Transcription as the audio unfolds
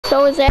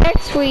So it's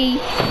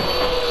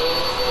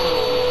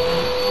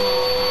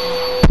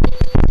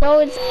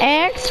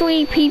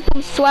actually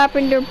people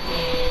slapping their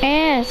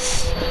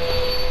ass.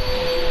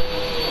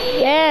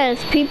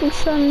 Yes, people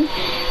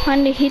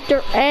trying to hit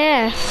their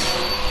ass.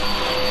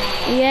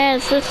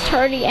 Yes, it's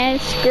 30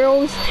 ass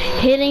girls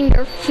hitting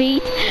their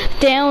feet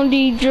down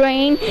the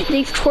drain.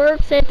 They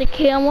twerks at the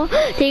camera.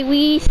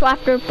 They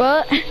slap their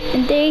butt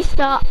and they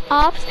stop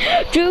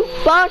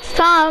jukebox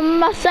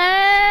time. I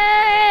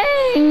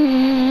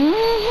sing.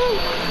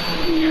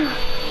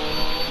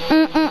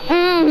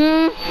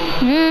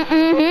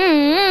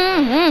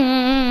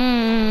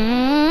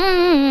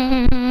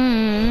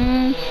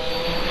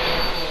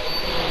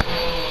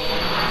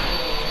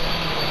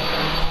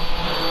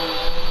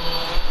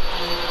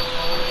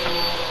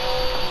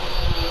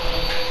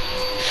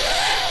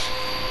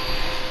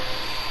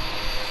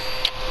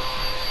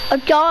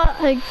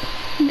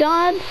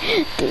 God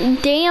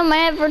damn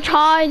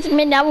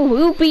advertisement. I'm a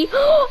whoopee.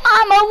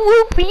 I'm a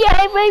whoopee.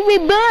 Baby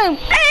boom.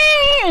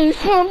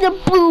 From the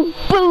boop,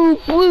 boop,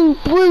 boop,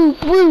 boop,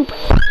 boop.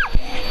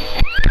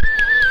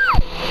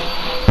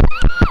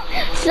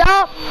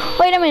 Stop.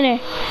 Wait a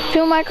minute.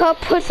 Fill my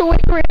cup. Put the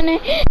liquor in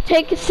it.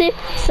 Take a sip.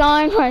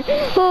 Sign right.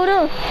 Hold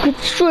up. Good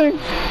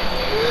strength.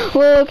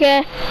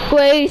 Okay.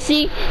 Wait.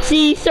 See,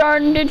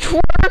 starting to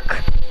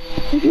twerk.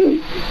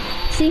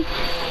 See.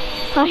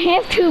 I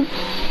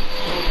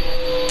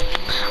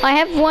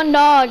have one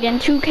dog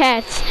and two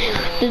cats.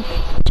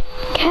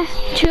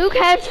 Two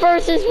cats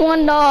versus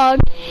one dog.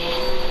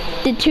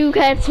 The two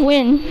cats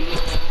win.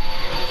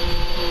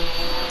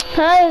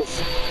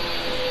 Cause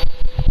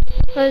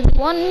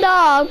one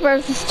dog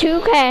versus two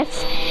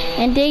cats,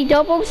 and they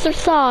double their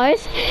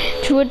size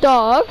to a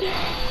dog.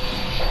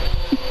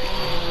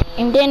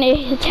 And then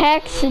it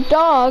attacks the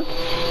dog.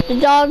 The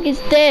dog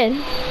is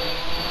dead.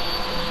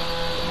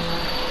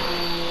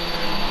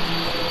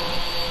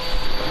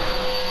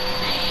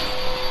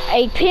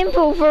 A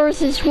pimple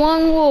versus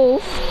one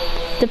wolf.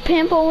 The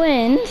pimple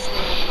wins,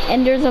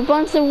 and there's a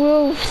bunch of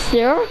wolves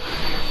there.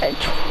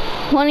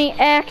 20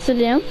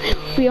 accidents,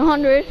 be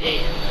 100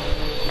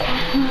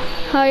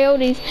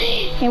 coyotes,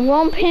 and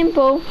one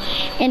pimple,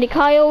 and the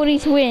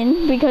coyotes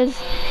win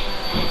because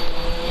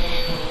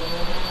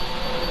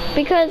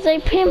a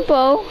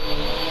pimple,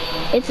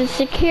 it's a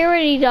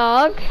security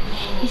dog.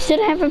 You should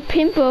have a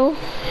pimple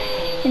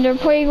in their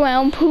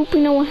playground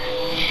pooping away,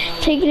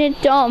 taking a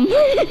dump.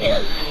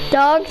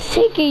 Dogs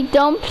take a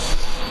dump.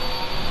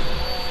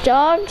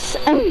 Dogs.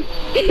 You're.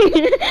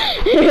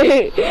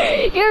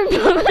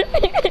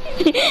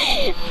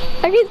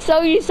 I can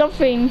tell you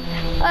something.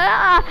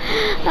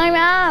 I'm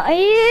out.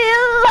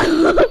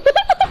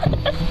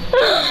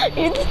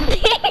 It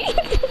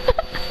stinks.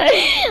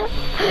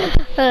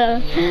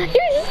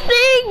 It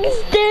stinks,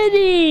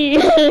 Daddy.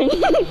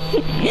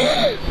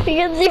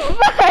 Because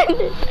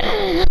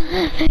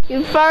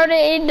you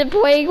farted in the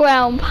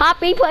playground.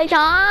 Poppy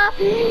playtime.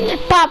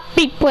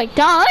 Poppy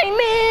playtime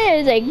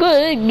is a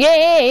good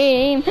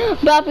game.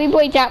 Poppy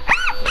playtime.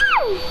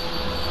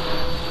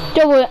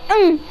 Double.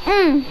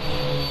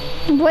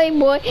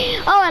 Playboy.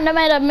 Oh, and I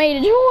might have made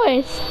a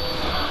choice.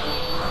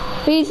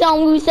 Please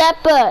don't lose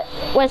that butt.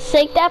 Let's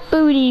shake that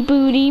booty,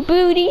 booty,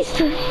 booty.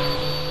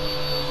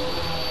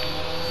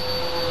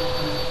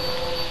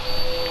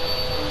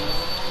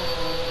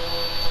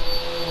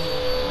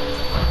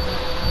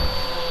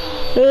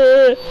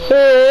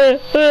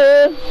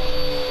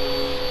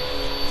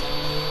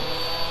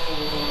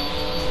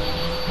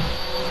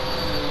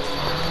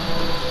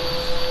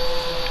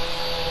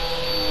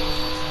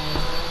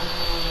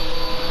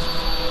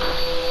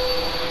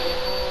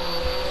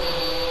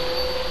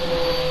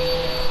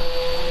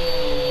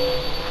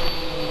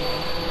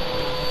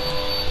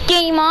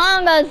 Game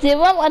on,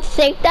 Godzilla. Let's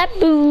shake that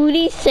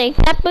booty, shake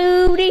that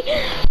booty.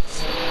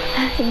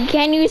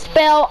 Can you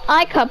spell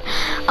I-cup?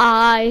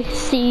 I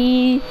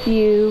see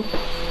you.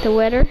 The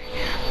letter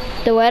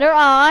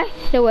I,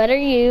 the letter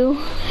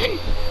U,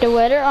 the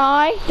letter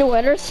I, the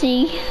letter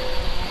C,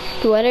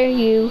 the letter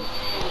U,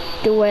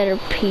 the letter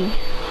P.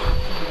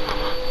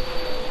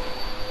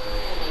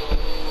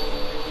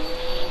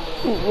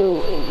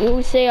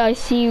 You say I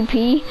see you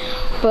P,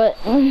 but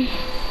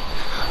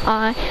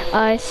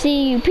I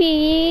see you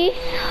P,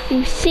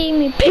 you see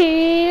me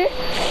P.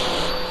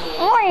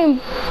 I'm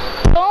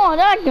God,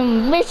 I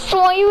can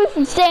destroy you if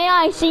you say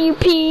I see you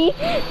P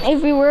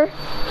everywhere.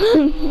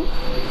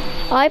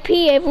 I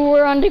pee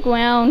everywhere on the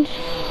ground.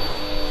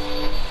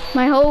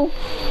 My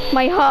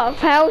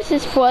house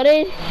is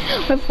flooded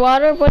with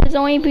water, but it's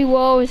only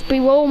below. It's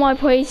below my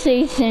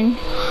PlayStation.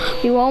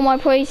 Below my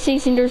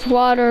PlayStation, there's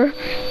water.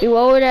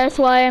 Below it, that's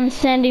why I'm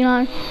standing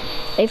on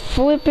a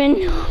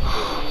flippin'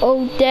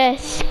 old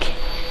desk.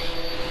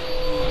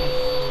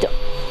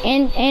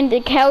 And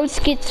the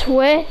couch gets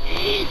wet,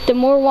 the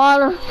more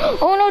water.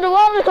 Oh no, the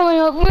water's coming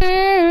up.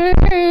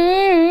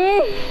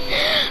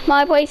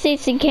 My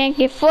PlayStation can't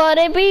get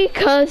flooded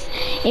because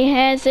it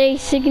has a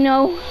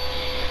signal.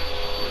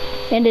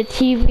 And the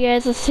TV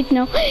has a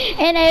signal.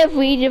 And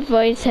every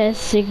device has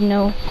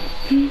signal.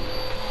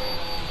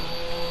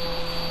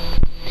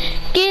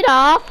 Get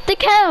off the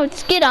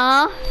couch. Get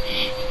off.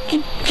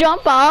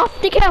 Jump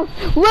off the couch.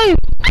 Wait.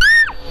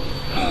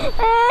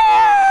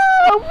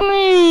 Help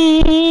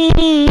me.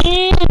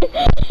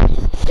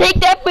 Take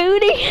that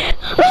booty.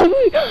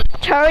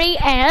 Dirty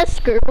ass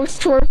girls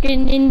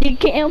twerking in the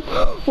camp.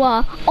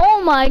 Wow.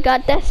 Oh my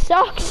god, that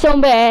sucks so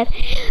bad.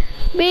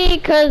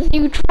 Because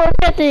you twerk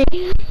at the...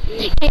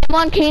 Come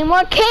on,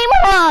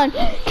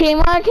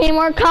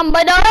 come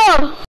by the...